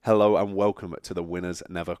Hello and welcome to the Winners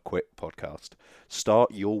Never Quit podcast. Start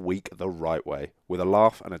your week the right way with a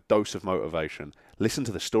laugh and a dose of motivation. Listen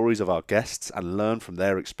to the stories of our guests and learn from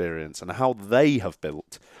their experience and how they have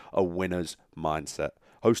built a winner's mindset.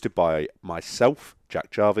 Hosted by myself, Jack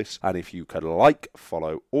Jarvis, and if you could like,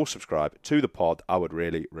 follow or subscribe to the pod, I would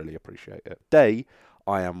really appreciate it. Today,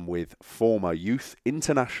 I am with former youth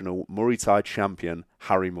international Muay Thai champion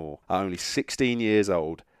Harry Moore. At only 16 years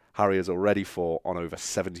old, Harry has already fought on over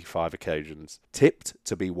 75 occasions. Tipped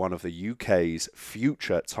to be one of the UK's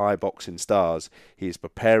future Thai boxing stars, he is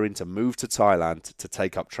preparing to move to Thailand to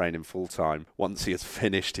take up training full-time once he has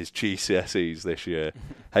finished his GCSEs this year.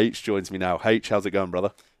 H joins me now. H, how's it going,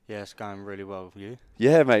 brother? Yeah, it's going really well with you.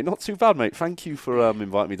 Yeah, mate, not too bad, mate. Thank you for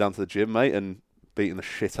inviting me down to the gym, mate, and beating the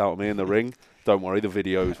shit out of me in the ring. Don't worry, the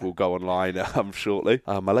videos will go online shortly.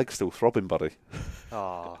 My leg's still throbbing, buddy.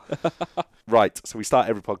 Oh, Right, so we start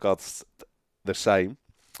every podcast the same.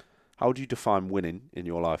 How do you define winning in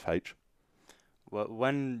your life, H? well,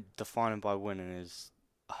 when defining by winning is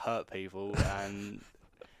I hurt people and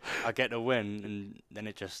I get the win, and then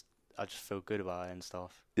I just feel good about it and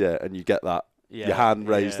stuff. Yeah, and you get that. Yeah, Your hand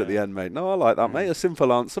raised at the end, mate. No, I like that, mate. A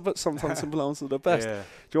simple answer, but sometimes simple answers are the best. Yeah. Do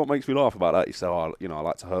you know what makes me laugh about that? You say, I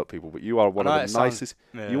like to hurt people, but you are one of the nicest.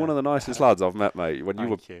 Yeah. You're one of the nicest lads I've met, mate. When you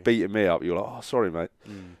were beating me up, you were like, oh, sorry, mate.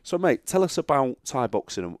 So, mate, tell us about Thai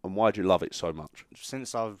boxing and why do you love it so much?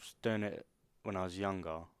 Since I was doing it when I was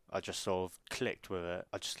younger, I just sort of clicked with it.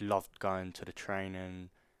 I just loved going to the training,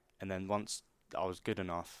 and then once I was good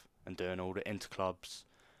enough and doing all the interclubs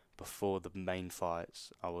before the main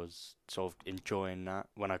fights, I was sort of enjoying that.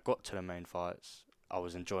 When I got to the main fights, I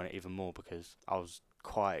was enjoying it even more because I was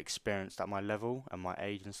quite experienced at my level and my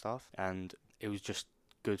age and stuff, and it was just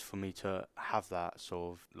good for me to have that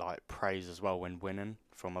sort of like praise as well when winning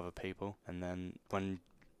from other people. And then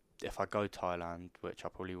if I go Thailand, which I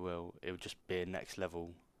probably will, it would just be a next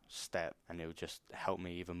level step, and it would just help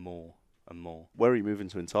me even more and more. Where are you moving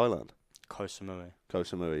to in Thailand? Koh Samui. Koh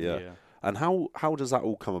Samui, yeah. And how does that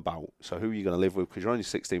all come about? So who are you going to live with? Because you're only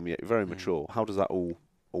 16, yet you're very mature. How does that all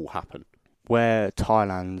happen? Where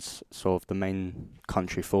Thailand's sort of the main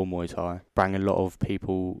country for Muay Thai, bring a lot of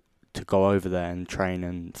people to go over there and train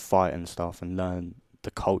and fight and stuff and learn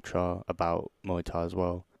the culture about Muay Thai as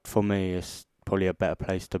well. For me, it's probably a better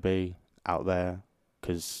place to be out there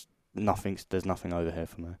because there's nothing over here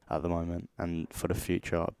for me at the moment and for the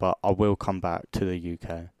future. But I will come back to the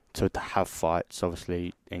UK to have fights,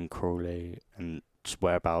 obviously, in Crawley and just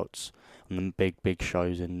whereabouts on the big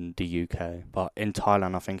shows in the UK. But in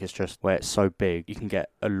Thailand, I think it's just where it's so big, you can get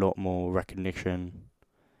a lot more recognition.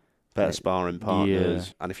 Better sparring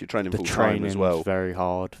partners. And if you're training full time as well. The training's very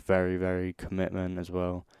hard, very, very commitment as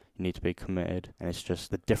well. You need to be committed. And it's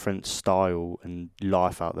just the different style and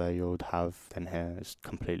life out there you'll have than here is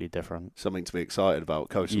completely different. Something to be excited about.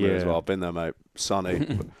 Koh Samui as well. I've been there, mate.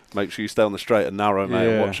 Sunny. Make sure you stay on the straight and narrow, mate.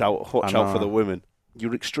 And watch out for the women.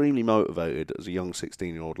 You're extremely motivated as a young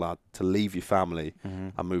 16-year-old lad to leave your family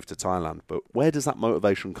and move to Thailand. But where does that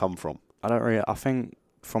motivation come from? I think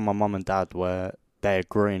from my mum and dad, where they're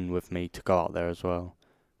agreeing with me to go out there as well.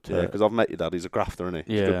 Yeah, because I've met your dad. He's a grafter, isn't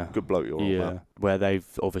he? Yeah. Good bloke, you're all man. Where they've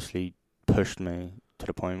obviously pushed me to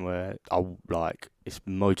the point where it's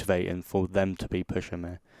motivating for them to be pushing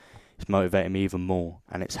me. It's motivating me even more,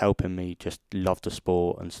 and it's helping me just love the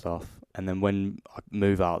sport and stuff. And then when I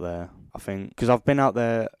move out there, I think, because I've been out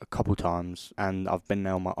there a couple times, and I've been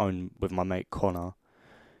there on my own with my mate Connor.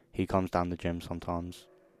 He comes down the gym sometimes,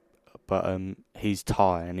 but he's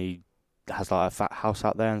Thai and he has like a fat house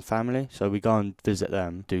out there and family, so we go and visit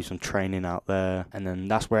them, do some training out there, and then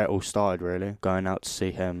that's where it all started really, going out to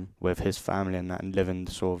see him with his family and that, and living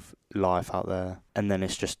the sort of life out there. And then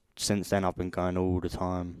it's just since then I've been going all the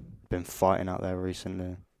time, been fighting out there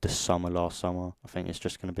recently, last summer. I think it's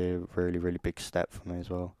just going to be a really, really big step for me as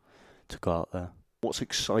well to go out there. What's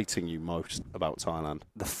exciting you most about Thailand?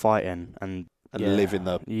 The fighting and living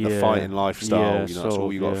the fighting lifestyle. That's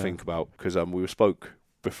all you got to think about. Because we spoke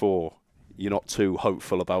before. You're not too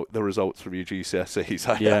hopeful about the results from your GCSEs,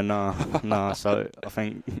 are you? Yeah, no. So I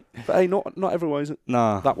think, but hey, not everyone's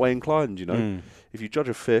that way inclined. You know, if you judge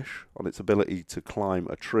a fish on its ability to climb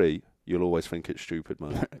a tree, you'll always think it's stupid,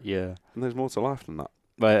 man. Yeah. And there's more to life than that.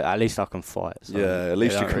 Well, at least I can fight. So yeah, at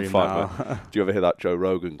least you can really fight. Man. Do you ever hear that Joe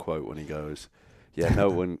Rogan quote when he goes, "Yeah, no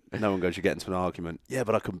one goes, you get into an argument. Yeah,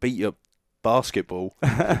 but I can beat you basketball.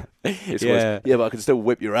 It's always, but I can still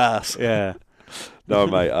whip your ass." Yeah. No,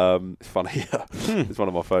 mate, it's funny. It's one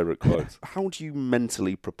of my favourite quotes. How do you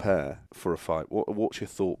mentally prepare for a fight? What's your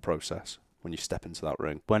thought process? when you step into that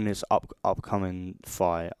ring? When it's upcoming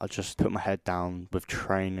fight, I just put my head down with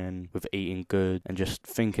training, with eating good, and just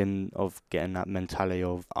thinking of getting that mentality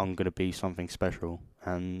of I'm gonna be something special.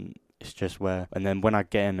 And it's just and then when I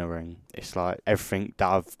get in the ring, it's like everything that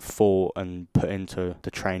I've fought and put into the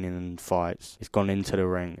training and fights, it's gone into the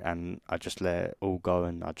ring, and I just let it all go,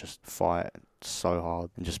 and I just fight so hard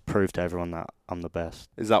and just prove to everyone that I'm the best.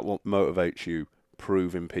 Is that what motivates you,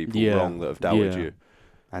 proving people Yeah, wrong that have doubted you?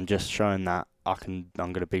 And just showing that I'm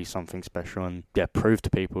going to be something special, and prove to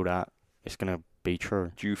people that it's going to be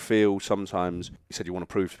true. Do you feel sometimes, you said you want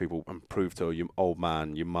to prove to people and prove to your old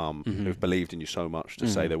man, your mum, who've believed in you so much to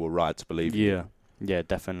say they were right to believe in you? Yeah,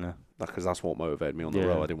 definitely. Because that's what motivated me on the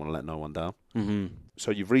road. I didn't want to let no one down. Mm-hmm.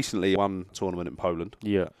 So you've recently won a tournament in Poland.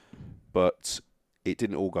 Yeah. But it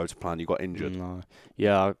didn't all go to plan. You got injured. No.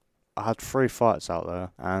 Yeah, I had 3 fights out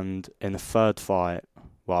there, and in the third fight,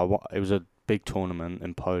 it was a big tournament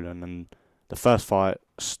in Poland, and the first fight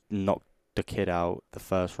knocked the kid out the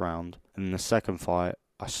first round, and in the second fight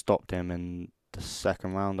I stopped him in the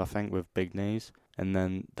second round, I think, with big knees, and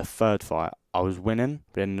then the third fight I was winning,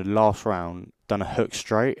 but in the last round done a hook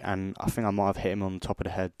straight, and I think I might have hit him on the top of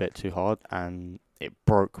the head a bit too hard, and it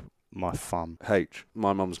broke my thumb. H,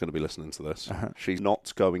 my mum's going to be listening to this. She's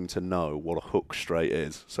not going to know what a hook straight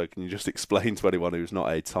is. So can you just explain to anyone who's not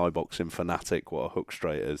a Thai boxing fanatic what a hook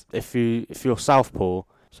straight is? If you're southpaw,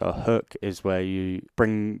 so a hook is where you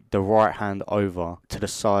bring the right hand over to the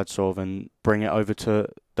side sort of and bring it over to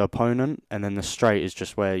the opponent, and then the straight is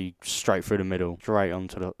just where you straight through the middle, straight on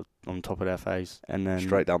top of their face, and then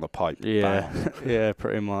straight down the pipe. Yeah, Bang. yeah,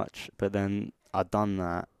 pretty much. But then I done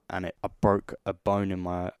that, and I broke a bone in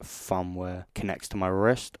my thumb where it connects to my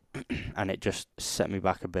wrist, and it just set me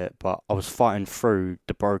back a bit. But I was fighting through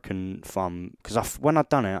the broken thumb, because when I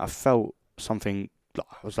done it, I felt something. I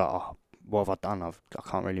was like, oh, what have I done? I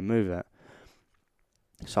can't really move it.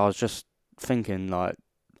 So I was just thinking, like,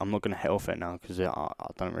 I'm not going to hit off it now, because I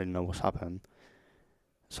don't really know what's happened.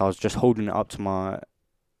 So I was just holding it up to my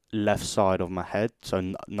left side of my head,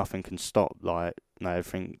 so nothing can stop. Like, no,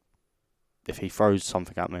 everything. If he throws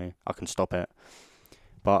something at me, I can stop it.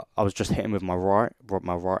 But I was just hitting with my right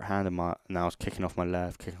hand, and now I was kicking off my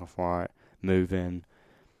left, kicking off right, moving.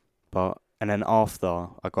 And then after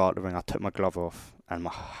I got out the ring, I took my glove off, and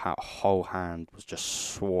my whole hand was just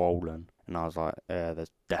swollen. And I was like, yeah, there's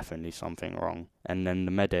definitely something wrong. And then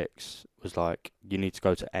the medics was like, you need to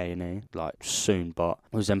go to A&E, like, soon. But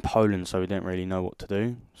it was in Poland, so we didn't really know what to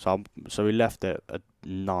do. So we left it at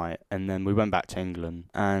night, and then we went back to England.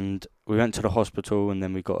 And we went to the hospital, and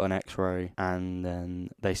then we got an X-ray. And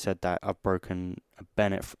then they said that I got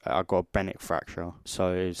a Bennett fracture.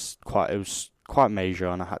 So it was quite major,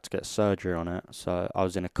 and I had to get surgery on it. So I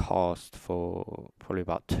was in a cast for probably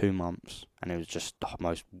about 2 months, and it was just the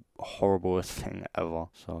most horrible thing ever.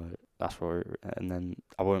 So that's and then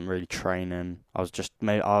I wasn't really training. I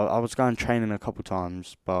was going training a couple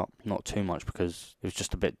times, but not too much, because it was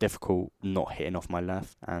just a bit difficult not hitting off my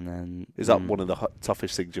left. And then is that one of the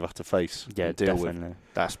toughest things you've had to face? Yeah, and deal definitely. With?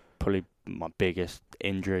 That's probably my biggest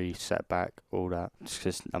injury, setback, all that. It's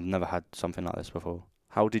just I've never had something like this before.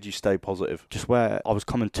 How did you stay positive? Just where I was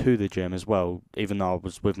coming to the gym as well, even though I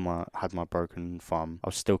was had my broken thumb, I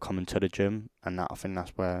was still coming to the gym, and I think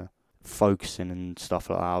that's where focusing and stuff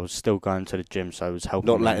like that, I was still going to the gym, so it was helping.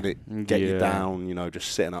 Not me. letting it get you down,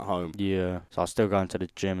 just sitting at home. Yeah, so I was still going to the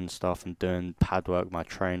gym and stuff, and doing pad work, my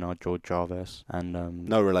trainer, George Jarvis, and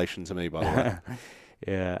no relation to me, by the way.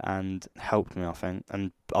 Yeah, and helped me, I think,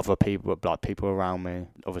 and other people, like people around me,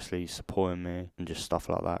 obviously supporting me, and just stuff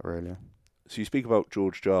like that, really. So you speak about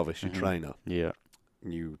George Jarvis, your trainer. Yeah.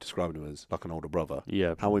 You described him as like an older brother.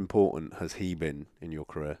 Yeah. How important has he been in your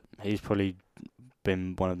career? He's probably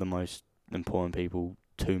been one of the most important people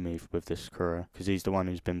to me with this career, because he's the one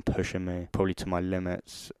who's been pushing me probably to my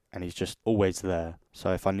limits, and he's just always there.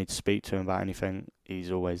 So if I need to speak to him about anything,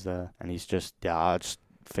 he's always there. And he's just, I just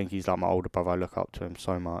think he's like my older brother. I look up to him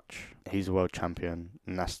so much. He's a world champion,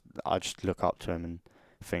 and I just look up to him and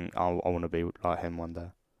think I want to be like him one day.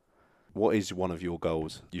 What is one of your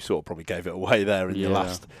goals? You sort of probably gave it away there in your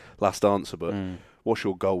last answer, but what's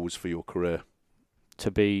your goals for your career?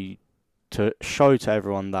 To show to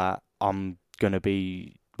everyone that I'm going to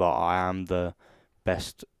be, I am the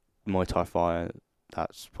best Muay Thai fighter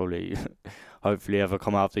that's probably, hopefully ever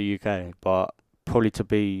come out of the UK, but probably to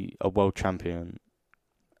be a world champion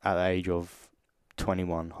at the age of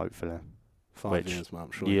 21, hopefully. 5 years, man.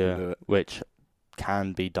 I'm sure you can do it. Which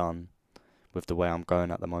can be done with the way I'm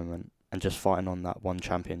going at the moment. And just fighting on that one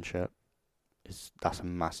championship, that's a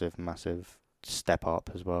massive, massive step up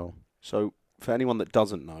as well. So, for anyone that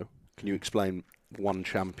doesn't know, can you explain one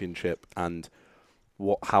championship and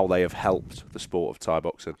how they have helped the sport of Thai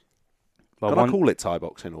boxing? Well, Can I call it Thai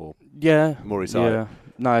boxing or yeah, Muay Thai? yeah.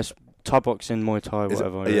 No, it's Thai boxing, Muay Thai,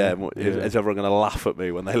 whatever. Is everyone going to laugh at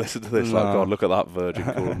me when they listen to this? No. Like, God, look at that virgin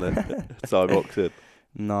calling it Thai boxing.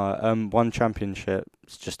 No, one championship.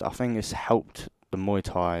 It's just, I think it's helped the Muay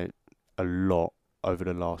Thai a lot over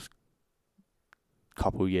the last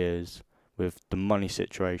couple years with the money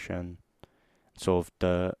situation, sort of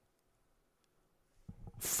the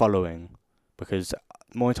following, because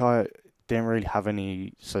Muay Thai didn't really have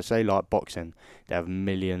any. So say like boxing, they have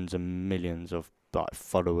millions and millions of like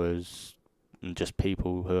followers and just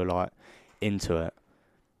people who are like into it.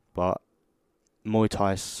 But Muay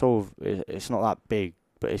Thai is sort of, it's not that big,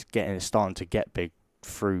 but it's starting to get big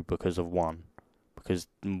because one's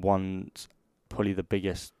probably the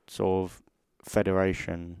biggest sort of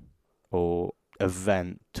federation or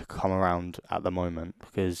event to come around at the moment,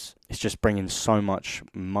 because it's just bringing so much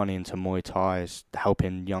money into Muay Thai. It's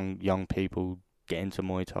helping young people get into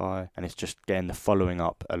Muay Thai, and it's just getting the following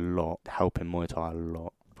up a lot, helping Muay Thai a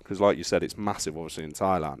lot. Because like you said, it's massive obviously in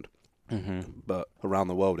Thailand, but around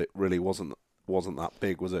the world it really wasn't that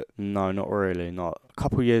big, was it? No, not really. Not a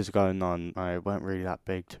couple of years ago. No, it weren't really that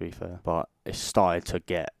big, to be fair. But it started to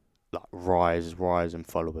get like rise in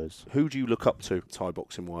followers. Who do you look up to Thai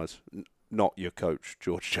boxing wise? Not your coach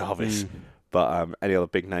George Jarvis, but any other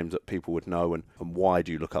big names that people would know, and why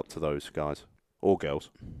do you look up to those guys or girls?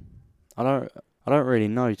 I don't really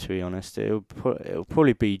know, to be honest. It'll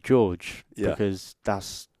probably be George, because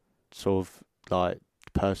that's sort of like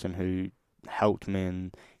the person who helped me,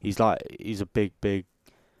 and he's a big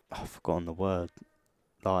I've forgotten the word,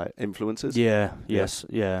 like influencers. Yeah,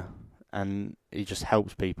 and he just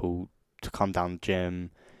helps people to come down the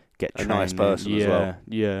gym, get trained. A nice person as well.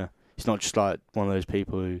 Yeah. He's not just like one of those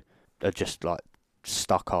people who are just like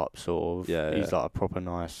stuck up, sort of. Yeah. He's like a proper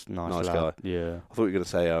nice lad. Guy. Yeah. I thought you were going to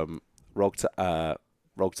say Rogtan.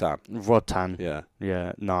 Rodtan.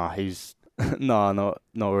 Yeah. Nah, he's not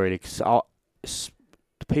really. Cause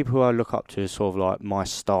the people who I look up to is sort of like my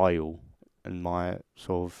style and my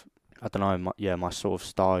sort of, I don't know, my sort of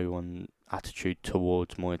style and attitude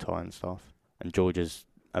towards Muay Thai and stuff. And George is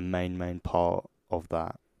a main part of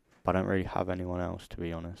that. But I don't really have anyone else, to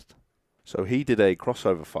be honest. So he did a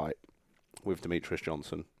crossover fight with Demetrius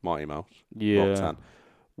Johnson, Mighty Mouse. Yeah.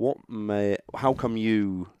 Rogtan. How come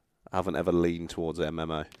you haven't ever leaned towards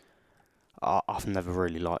MMA? I've never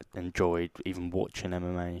really enjoyed even watching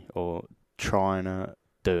MMA or trying to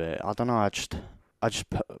do it. I don't know. I just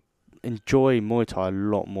enjoy Muay Thai a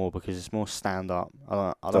lot more because it's more stand up.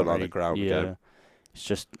 I don't like really, the ground yeah. game. It's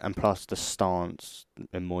just, and plus the stance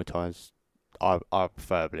in Muay Thai is, I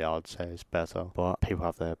preferably I'd say it's better, but people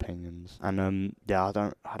have their opinions. And I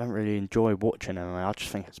don't really enjoy watching MMA. I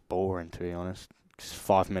just think it's boring, to be honest. It's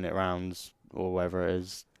 5-minute rounds or whatever it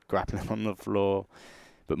is, grappling on the floor.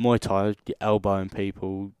 But Muay Thai, you're elbowing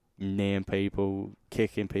people, kneeing people,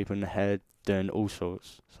 kicking people in the head, doing all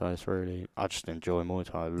sorts. So it's really, I just enjoy Muay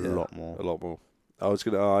Thai a lot more. A lot more.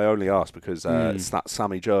 I only asked because it's that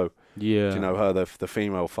Sammy Joe. Yeah. Do you know her, the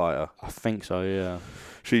female fighter? I think so, yeah.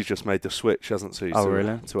 She's just made the switch, hasn't she? Oh,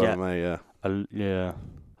 really? To MMA, yeah. Yeah.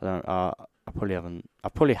 I probably haven't. I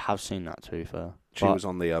probably have seen that, to be fair. She was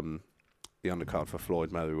on the undercard for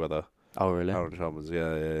Floyd Mayweather. Oh, really? Aaron Chalmers,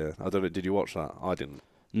 yeah. I don't know. Did you watch that? I didn't.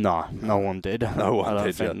 No one did. No one I don't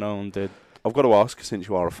did. think no one did. I've got to ask, since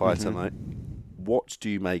you are a fighter, mate, what do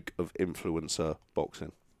you make of influencer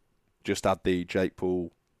boxing? Just add the Jake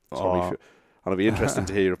Paul. And it'd be interesting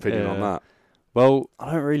to hear your opinion on that. Well,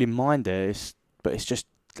 I don't really mind it, but it's just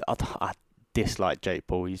I dislike Jake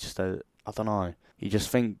Paul. He's just I don't know. You just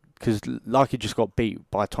think, because like he just got beat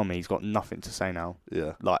by Tommy, he's got nothing to say now.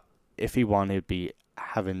 Yeah. Like if he won, he'd be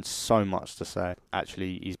having so much to say.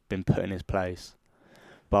 Actually, he's been put in his place.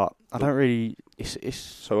 But I don't really. It's.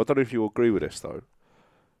 So I don't know if you agree with this though.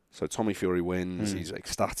 So Tommy Fury wins. He's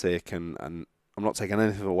ecstatic, and I'm not taking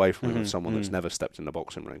anything away from him as someone that's never stepped in the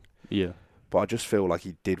boxing ring. Yeah. But I just feel like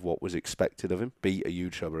he did what was expected of him. Beat a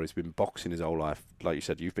YouTuber. He's been boxing his whole life. Like you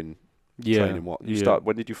said, you've been training what?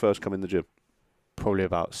 When did you first come in the gym? Probably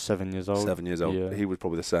about 7 years old. 7 years old. Yeah. He was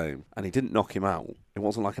probably the same. And he didn't knock him out. It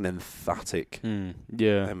wasn't like an emphatic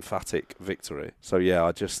victory. So yeah,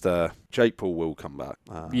 I just Jake Paul will come back.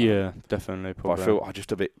 Definitely. Probably. But I feel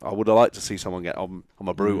I would have liked to see someone get. I'm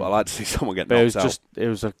a brute. I like to see someone get knocked out. It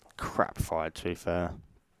was a crap fight, to be fair.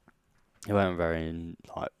 It wasn't very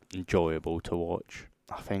enjoyable to watch.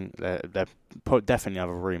 I think they definitely have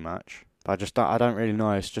a rematch. But I don't really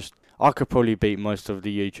know. It's just, I could probably beat most of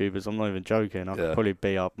the YouTubers. I'm not even joking. I could probably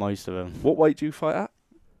beat up most of them. What weight do you fight at?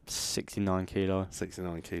 69 kilo.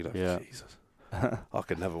 69 kilos. Yeah. Jesus. I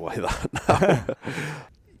could never weigh that now.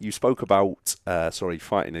 You spoke about,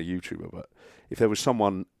 fighting a YouTuber, but if there was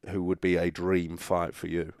someone who would be a dream fight for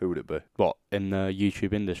you, who would it be? What, in the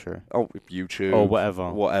YouTube industry? Oh, YouTube. Or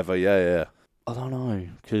whatever. Whatever, yeah. I don't know,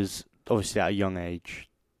 because obviously at a young age,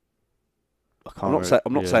 I'm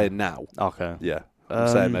not saying now. Okay. Yeah. I'm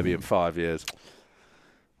saying maybe in 5 years.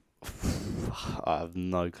 I have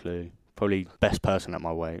no clue. Probably best person at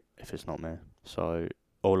my weight, if it's not me. So,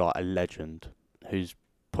 or like a legend who's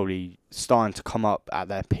probably starting to come up at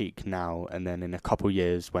their peak now, and then in a couple of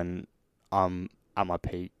years when I'm at my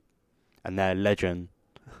peak and they're a legend,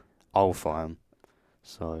 I'll fight them.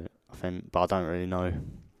 So I think, but I don't really know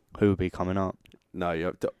who will be coming up.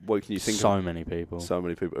 No, what can you think? So many people. So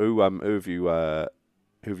many people. Who have you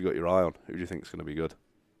got your eye on? Who do you think is going to be good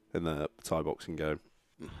in the Thai boxing game?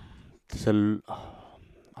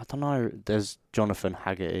 I don't know. There's Jonathan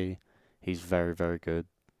Haggerty. He's very, very good.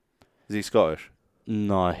 Is he Scottish?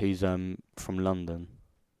 No, he's from London.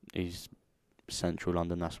 He's central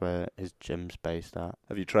London. That's where his gym's based at.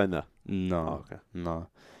 Have you trained there? No. Oh, okay. No.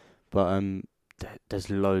 But there's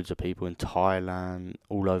loads of people in Thailand,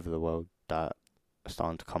 all over the world, that are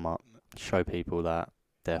starting to come up, show people that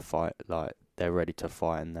they're ready to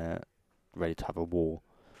fight and they're ready to have a war.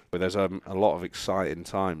 But there's a lot of exciting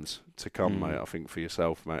times to come, mate, I think, for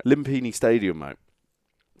yourself, mate. Lumpini Stadium, mate.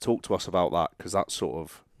 Talk to us about that, because that's sort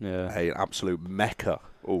of an absolute mecca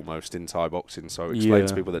almost in Thai boxing. So explain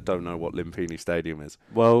to people that don't know what Lumpini Stadium is.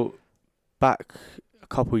 Well, back a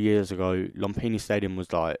couple of years ago, Lumpini Stadium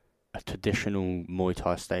was like a traditional Muay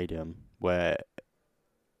Thai stadium where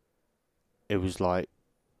it was like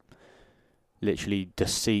literally the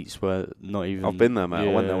seats were not even... I've been there, mate.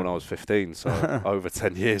 Yeah. I went there when I was 15, so over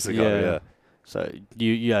 10 years ago, yeah. So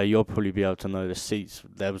you'll probably be able to know the seats.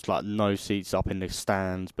 There was like no seats up in the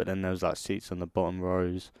stands, but then there was like seats on the bottom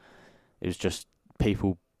rows. It was just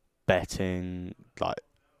people betting like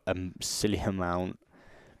a silly amount.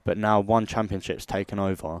 But now One Championship's taken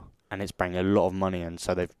over and it's bringing a lot of money in.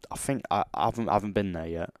 So I haven't been there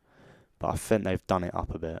yet, but I think they've done it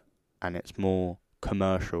up a bit and it's more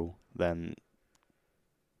commercial than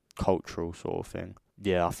cultural sort of thing.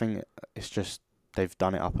 Yeah, I think it's just they've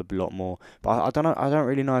done it up a lot more. But I don't know. I don't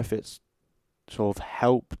really know if it's sort of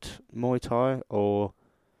helped Muay Thai or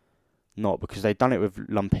not, because they've done it with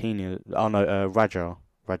Lumpini. Oh no, Raja.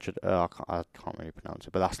 I can't really pronounce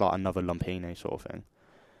it, but that's like another Lumpini sort of thing,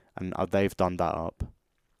 and they've done that up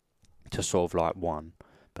to sort of like one.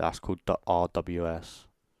 But that's called RWS.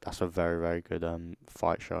 That's a very, very good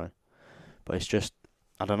fight show. But it's just,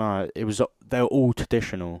 I don't know. They're all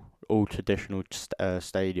traditional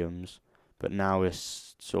stadiums. But now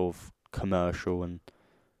it's sort of commercial,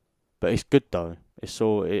 but it's good though.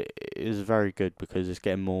 It is very good because it's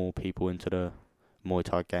getting more people into the Muay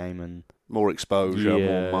Thai game and more exposure,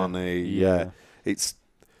 more money. Yeah. It's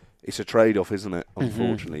a trade-off, isn't it?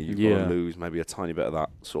 Unfortunately, you've got to lose maybe a tiny bit of that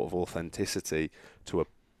sort of authenticity to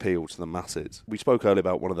appeal to the masses. We spoke earlier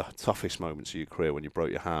about one of the toughest moments of your career when you broke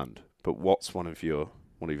your hand. But what's one of your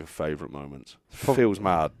favourite moments? Feels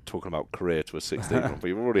mad talking about career to a 16-year-old, but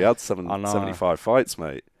you've already had 75 fights,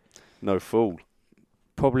 mate. No fool.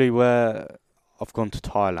 Probably where I've gone to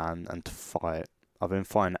Thailand and to fight. I've been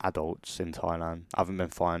fighting adults in Thailand. I haven't been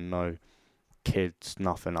fighting no kids,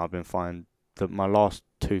 nothing. I've been fighting my last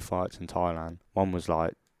 2 fights in Thailand. One was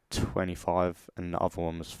like 25 and the other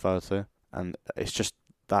one was 30. And it's just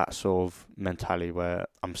that sort of mentality where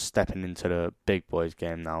I'm stepping into the big boys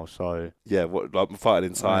game now. So yeah, I'm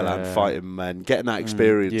fighting in Thailand, fighting men, getting that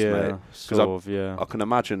experience, mate. Because I can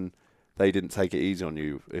imagine they didn't take it easy on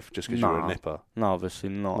you just because you were a nipper. No, obviously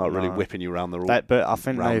not. Not really whipping you around the ring. But I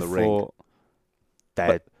think they thought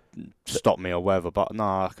they'd stop me or whatever. But no,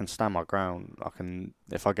 I can stand my ground.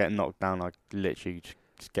 If I get knocked down, I literally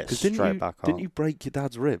just get straight back up. Didn't you break your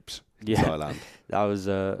dad's ribs in Thailand? That was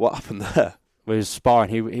what happened there? We was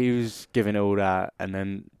sparring. He was giving it all that, and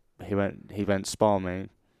then he went spar me,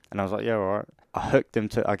 and I was like, yeah, all right.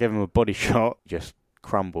 I gave him a body shot, just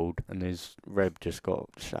crumbled, and his rib just got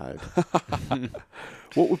shattered.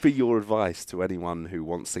 What would be your advice to anyone who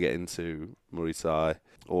wants to get into Muay Thai,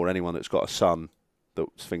 or anyone that's got a son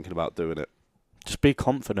that's thinking about doing it? Just be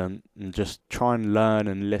confident and just try and learn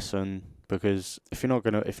and listen. Because if you're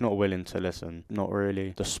not willing to listen, not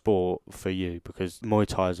really the sport for you. Because Muay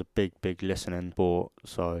Thai is a big, big listening sport.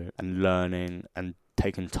 And learning and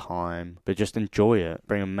taking time, but just enjoy it.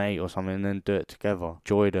 Bring a mate or something, and then do it together.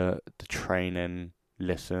 Enjoy the training,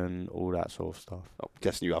 listen, all that sort of stuff. I'm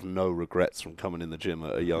guessing you have no regrets from coming in the gym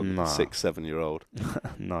at a young 6-7-year-old.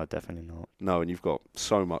 No, definitely not. No, and you've got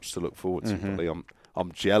so much to look forward to. Buddy.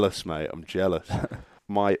 I'm jealous, mate. I'm jealous.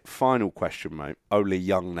 My final question, mate. Only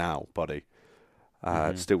young now, buddy.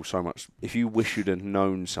 Still so much. If you wish you'd have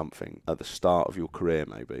known something at the start of your career,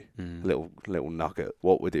 maybe little nugget,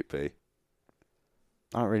 what would it be?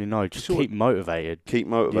 I don't really know. Just keep motivated. Keep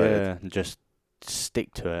motivated. Yeah, and just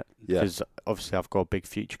stick to it. Yeah. Because obviously I've got a big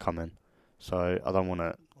future coming, so I don't want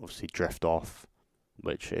to obviously drift off,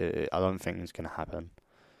 which I don't think is going to happen.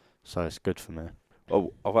 So it's good for me.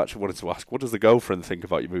 Oh, I've actually wanted to ask, what does the girlfriend think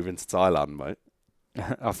about you moving to Thailand, mate?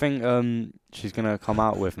 I think she's gonna come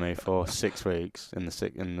out with me for 6 weeks in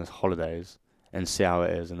the holidays and see how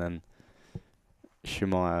it is, and then she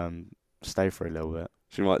might stay for a little bit.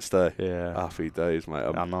 She might stay. Yeah. Happy days, mate.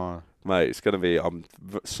 I know. Mate, it's going to be,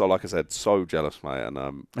 so like I said, so jealous, mate,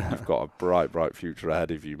 and you've got a bright future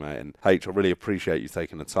ahead of you, mate. And H, I really appreciate you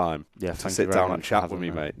taking the time to sit down and chat with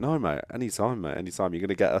me, mate. No, mate, anytime, mate, anytime. You're going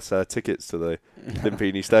to get us tickets to the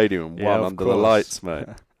Lumpini Stadium and one under the lights, mate.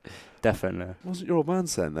 Definitely. Wasn't your old man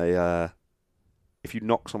saying if you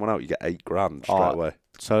knock someone out, you get $8,000 straight away?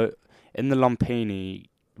 So in the Lumpini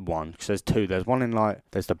one, because there's two. There's one in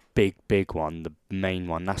there's the big one, the main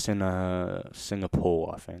one. That's in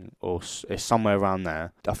Singapore, I think, or it's somewhere around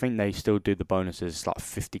there. I think they still do the bonuses. It's like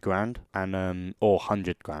 $50,000 and or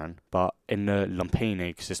 $100,000. But in the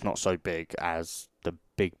Lumpini, because it's not so big as the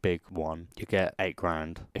big one, you get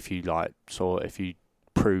 $8,000 if you if you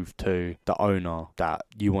prove to the owner that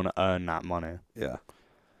you want to earn that money. Yeah.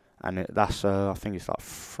 And that's I think it's like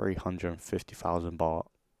 350,000 baht.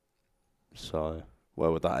 So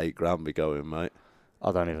where would that $8,000 be going, mate?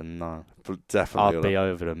 I don't even know. But definitely. I'd be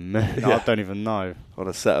over the moon. Yeah. I don't even know. On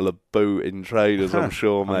a settle a boot in traders, I'm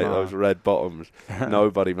sure, mate. Those red bottoms.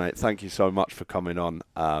 Nobody, mate. Thank you so much for coming on.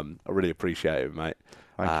 I really appreciate it, mate.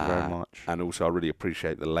 Thank you very much. And also, I really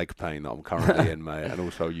appreciate the leg pain that I'm currently in, mate. And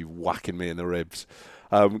also, you whacking me in the ribs.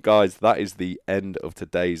 Guys, that is the end of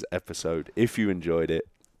today's episode. If you enjoyed it,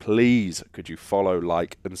 please could you follow,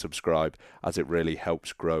 like, and subscribe, as it really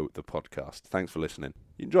helps grow the podcast. Thanks for listening.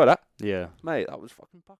 You enjoy that? Yeah. Mate, that was fucking